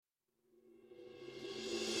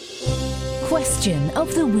Question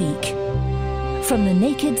of the Week from the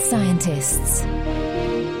Naked Scientists.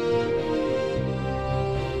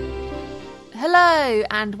 Hello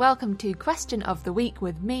and welcome to Question of the Week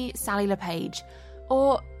with me, Sally LePage.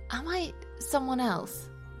 Or am I someone else?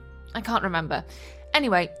 I can't remember.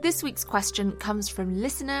 Anyway, this week's question comes from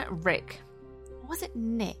listener Rick. Or was it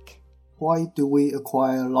Nick? Why do we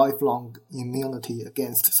acquire lifelong immunity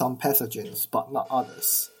against some pathogens but not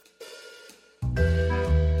others?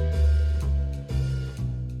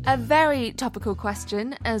 A very topical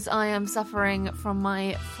question, as I am suffering from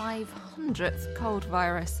my 500th cold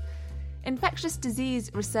virus. Infectious disease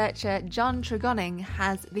researcher John Tregonning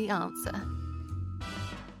has the answer.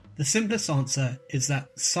 The simplest answer is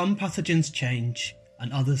that some pathogens change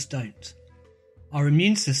and others don't. Our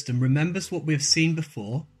immune system remembers what we have seen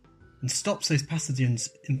before and stops those pathogens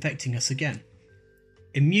infecting us again.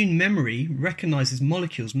 Immune memory recognises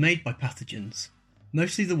molecules made by pathogens,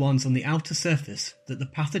 mostly the ones on the outer surface that the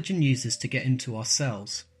pathogen uses to get into our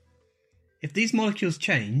cells. If these molecules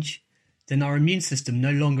change, then our immune system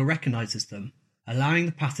no longer recognises them, allowing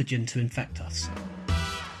the pathogen to infect us.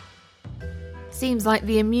 Seems like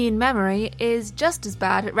the immune memory is just as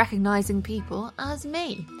bad at recognising people as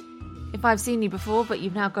me. If I've seen you before but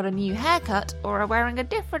you've now got a new haircut or are wearing a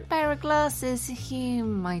different pair of glasses, you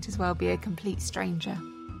might as well be a complete stranger.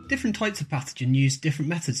 Different types of pathogen use different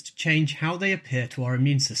methods to change how they appear to our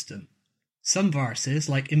immune system. Some viruses,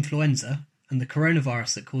 like influenza and the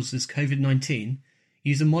coronavirus that causes COVID-19,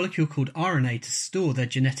 use a molecule called RNA to store their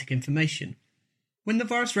genetic information. When the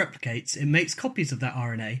virus replicates, it makes copies of that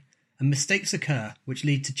RNA, and mistakes occur which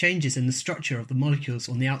lead to changes in the structure of the molecules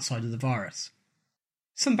on the outside of the virus.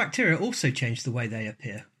 Some bacteria also change the way they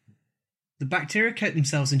appear. The bacteria coat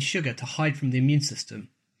themselves in sugar to hide from the immune system.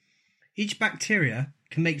 Each bacteria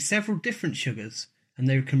can make several different sugars, and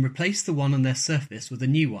they can replace the one on their surface with a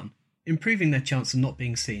new one, improving their chance of not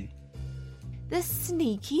being seen. The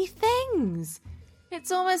sneaky things!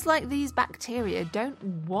 It's almost like these bacteria don't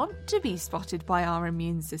want to be spotted by our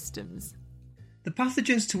immune systems. The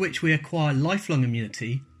pathogens to which we acquire lifelong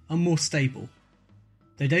immunity are more stable.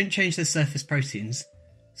 They don't change their surface proteins,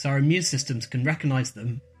 so our immune systems can recognise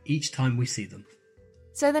them each time we see them.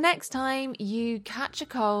 So the next time you catch a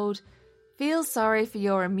cold, feel sorry for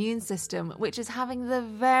your immune system, which is having the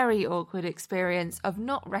very awkward experience of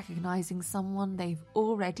not recognising someone they've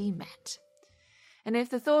already met. And if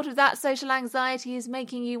the thought of that social anxiety is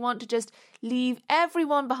making you want to just leave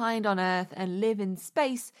everyone behind on Earth and live in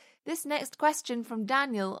space, this next question from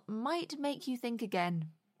Daniel might make you think again.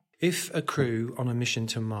 If a crew on a mission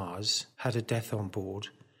to Mars had a death on board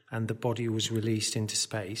and the body was released into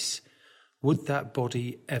space, would that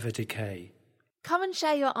body ever decay? Come and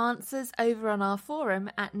share your answers over on our forum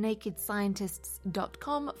at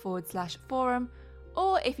nakedscientists.com/forum,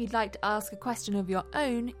 or if you'd like to ask a question of your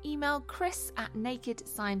own, email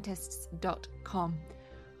chris@nakedscientists.com.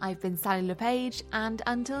 I've been Sally LePage, and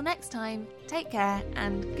until next time, take care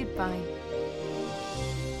and goodbye.